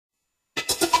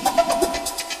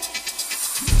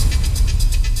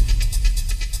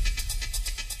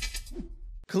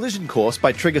Collision Course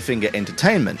by Triggerfinger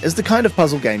Entertainment is the kind of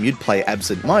puzzle game you'd play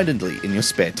absent-mindedly in your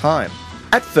spare time.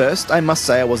 At first, I must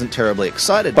say I wasn't terribly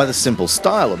excited by the simple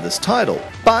style of this title,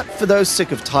 but for those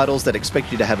sick of titles that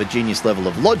expect you to have a genius level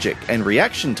of logic and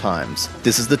reaction times,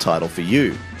 this is the title for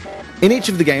you. In each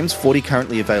of the game's 40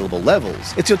 currently available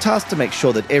levels, it's your task to make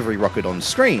sure that every rocket on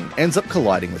screen ends up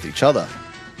colliding with each other.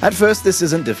 At first this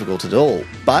isn't difficult at all,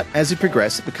 but as you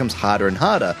progress it becomes harder and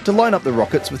harder to line up the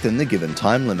rockets within the given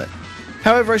time limit.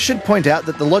 However, I should point out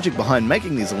that the logic behind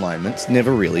making these alignments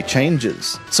never really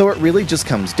changes, so it really just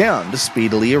comes down to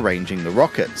speedily arranging the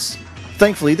rockets.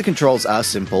 Thankfully, the controls are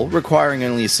simple, requiring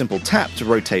only a simple tap to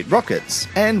rotate rockets,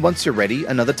 and once you're ready,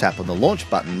 another tap on the launch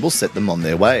button will set them on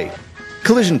their way.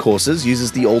 Collision Courses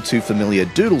uses the all-too-familiar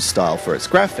Doodle style for its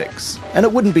graphics, and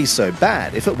it wouldn't be so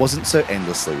bad if it wasn't so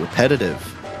endlessly repetitive.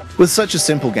 With such a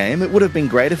simple game, it would have been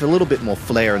great if a little bit more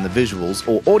flair in the visuals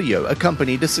or audio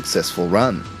accompanied a successful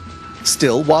run.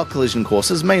 Still, while Collision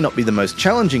Courses may not be the most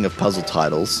challenging of puzzle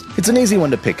titles, it's an easy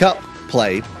one to pick up,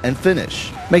 play, and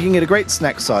finish, making it a great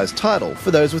snack-sized title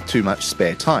for those with too much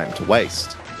spare time to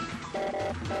waste.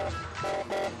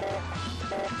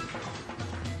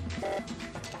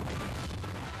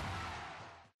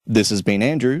 This has been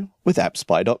Andrew with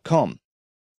AppSpy.com.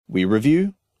 We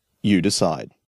review, you decide.